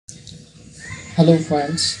Hello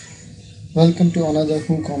friends, welcome to another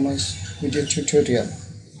WooCommerce video tutorial.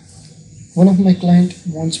 One of my clients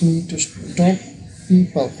wants me to stop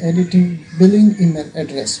people editing billing email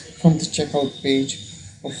address from the checkout page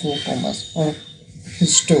of WooCommerce or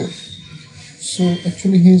his store. So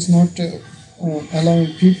actually he is not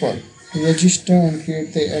allowing people to register and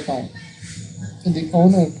create their account. So the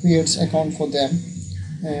owner creates account for them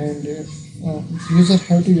and user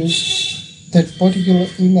have to use that particular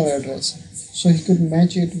email address so he could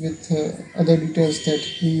match it with other details that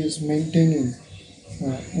he is maintaining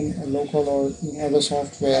in a local or in other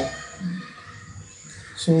software.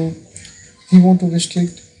 So he want to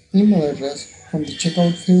restrict email address from the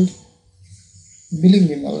checkout field,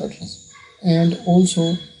 billing email address, and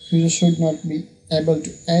also user should not be able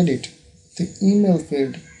to edit the email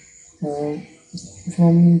field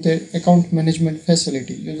from the account management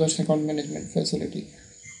facility, user's account management facility.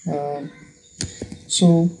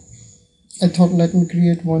 So I thought let me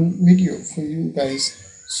create one video for you guys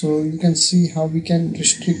so you can see how we can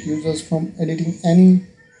restrict users from editing any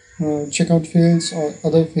checkout fields or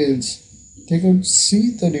other fields. They could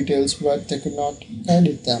see the details but they could not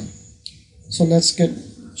edit them. So let's get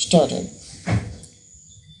started.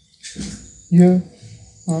 Here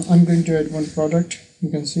I'm going to add one product, you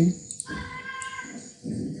can see,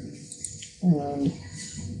 and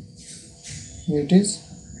here it is.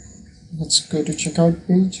 Let's go to checkout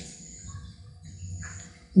page.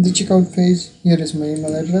 In the checkout page, here is my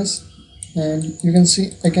email address, and you can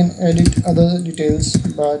see I can edit other details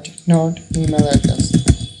but not email address.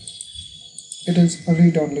 It is a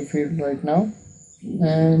read-only field right now,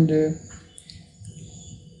 and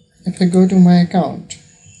if I go to my account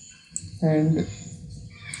and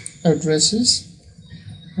addresses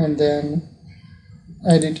and then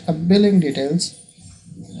edit a billing details,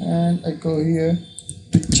 and I go here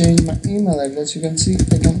to change my email address, you can see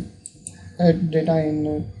I can add data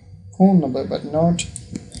in phone number but not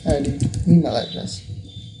edit email address.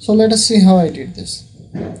 So let us see how I did this.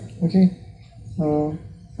 Okay,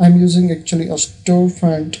 I'm using actually a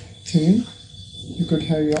storefront theme. You could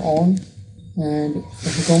have your own and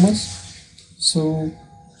WooCommerce. So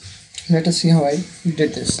let us see how I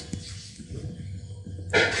did this.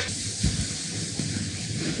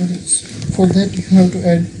 For that you have to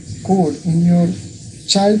add code in your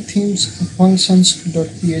child themes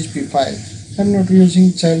functions.php file. I'm not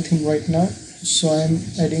using child theme right now, so I'm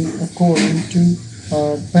adding a code into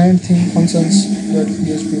parent theme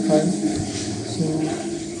functions.php file. So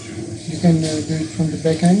you can do it from the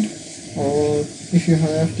backend, or if you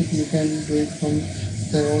have FTP you can do it from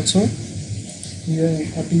there also. Here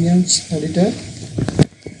in appearance editor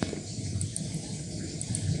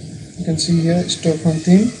you can see here storefront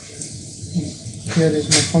theme. Here is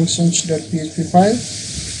my functions.php file.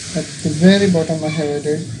 At the very bottom I have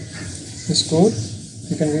added this code.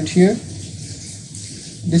 You can read here.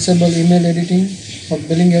 Disable email editing of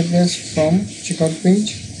billing address from checkout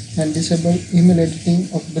page and disable email editing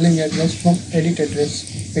of billing address from edit address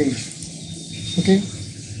page. Okay.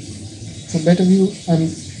 For better view I'm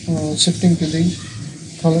shifting to the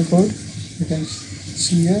color code. You can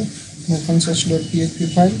see here my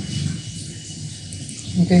functions.php file.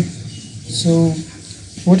 Okay. So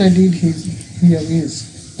what I did here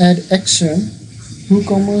is add action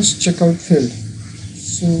WooCommerce checkout field.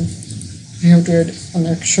 So we have to add an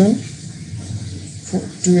action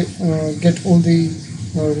to get all the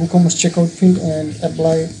WooCommerce checkout field and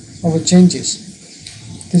apply our changes.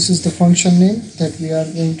 This is the function name that we are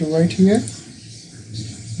going to write here.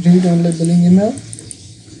 Read-only billing email.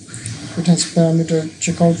 It has parameter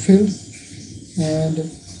checkout field, and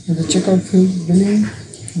in the checkout field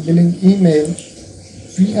billing email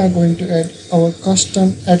we are going to add our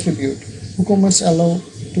custom attribute. WooCommerce allow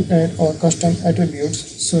to add our custom attributes,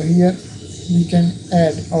 so here we can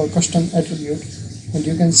add our custom attribute, and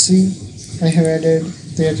you can see I have added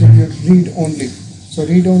the attribute read only. So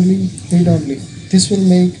read only. This will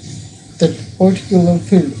make that particular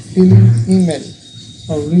field, billing email,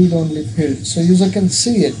 a read only field, so user can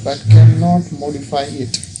see it but cannot modify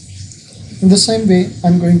it. In the same way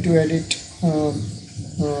I'm going to edit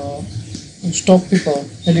stop people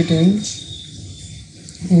editing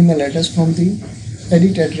email address from the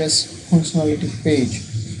edit address functionality page.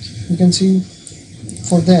 You can see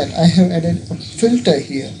for that I have added a filter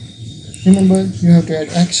here. Remember, you have to add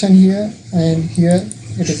action here, and here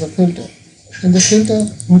it is a filter. In the filter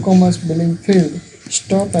WooCommerce billing field,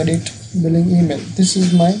 stop edit billing email. This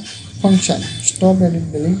is my function, stop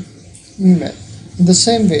edit billing email. In the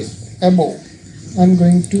same way above, I'm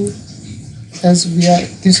going to, as we are,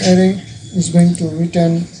 this array is going to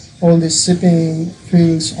return all the shipping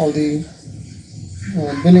fields, all the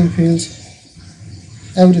billing fields.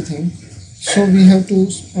 everything. So we have to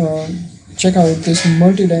check out this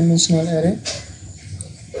multi-dimensional array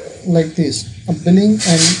like this, a billing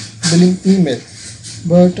and billing email.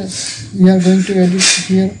 But we are going to edit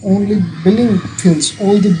here only billing fields,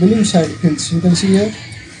 all the billing side fields. You can see here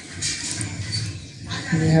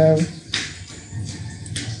we have,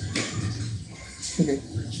 okay,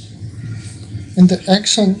 in the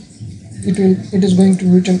action it is going to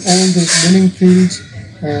return all these billing fields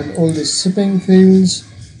and all these shipping fields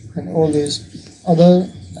and all these other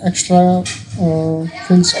extra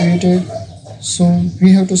fields created. So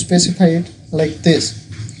we have to specify it like this,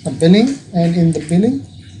 a billing, and in the billing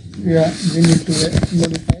we need to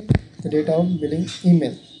modify the data of billing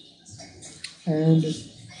email. And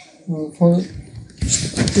for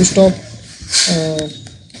to stop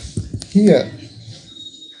here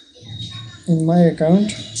in my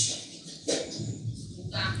account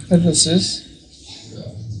addresses,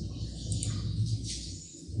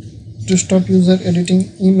 to stop user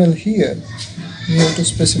editing email here, we have to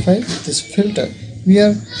specify this filter. We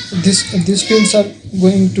are these fields are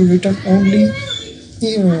going to return only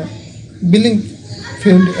billing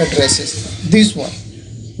field addresses, this one.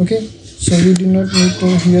 Okay, so we do not need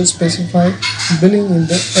to here specify billing in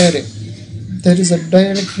the array. There is a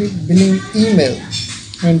directly billing email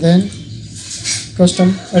and then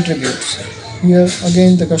custom attributes. Here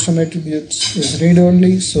again the custom attributes is read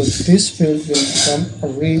only, so this field will become a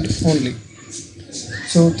read only.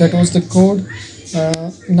 So that was the code.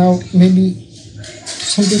 Now maybe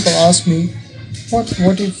some people ask me,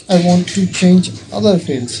 what if I want to change other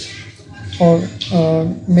fields or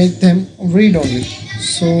make them read only?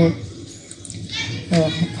 So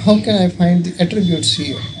how can I find the attributes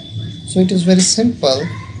here? So it is very simple.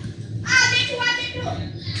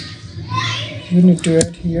 You need to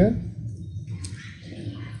add here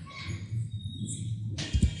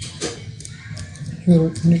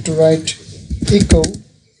you need to write echo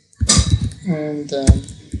and then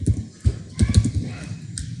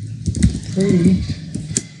 3.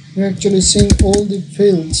 You're actually seeing all the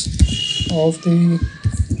fields of the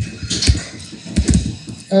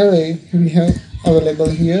array we have available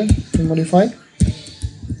here to modify.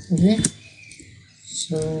 Okay,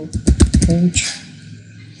 so HR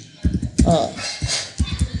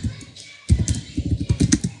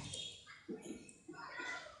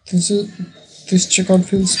this checkout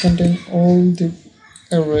fields contain all the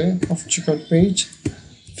array of checkout page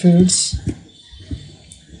fields.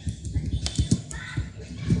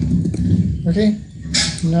 Okay,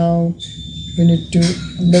 now we need to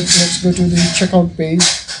let's go to the checkout page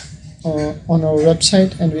on our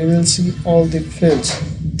website, and we will see all the fields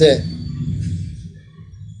there.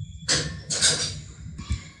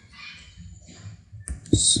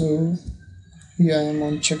 So here I am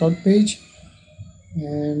on checkout page,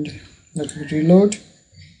 and let me reload.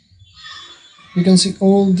 You can see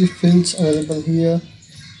all the fields available here.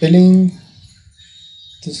 Billing,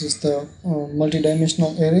 this is the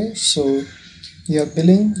multi-dimensional array. So here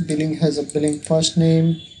billing has a billing first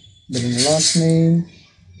name, billing last name.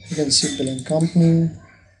 You can see billing company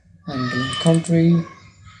and billing country.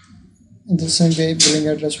 In the same way, billing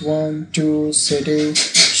address 1, 2, city,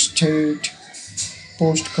 state,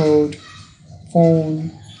 postcode,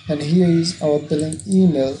 phone, and here is our billing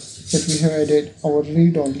email that we have added our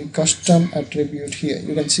read-only custom attribute here.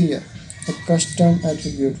 You can see here a custom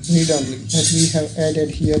attribute read-only that we have added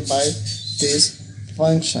here by this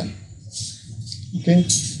function. Okay,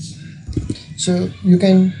 so you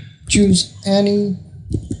can choose any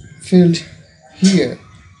field here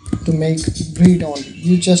to make read-only.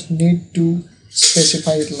 You just need to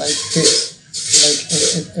specify it like this.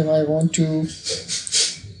 Like if I want to,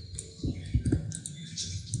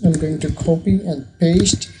 I'm going to copy and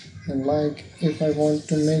paste, and like if I want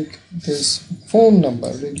to make this phone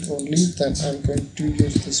number read only, then I'm going to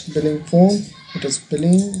use this billing phone. It is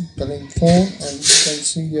billing phone, and you can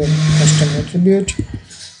see your custom attribute.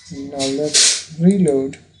 Now let's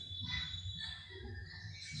reload.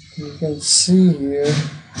 You can see here,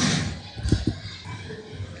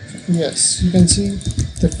 yes, you can see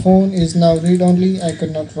the phone is now read only. I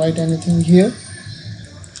could not write anything here,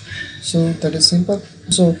 so that is simple.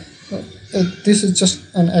 So this is just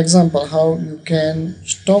an example how you can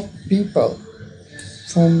stop people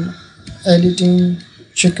from editing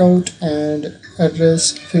checkout and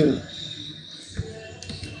address field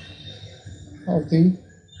of the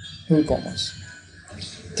WooCommerce.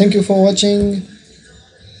 Thank you for watching,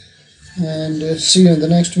 and see you in the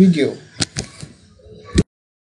next video.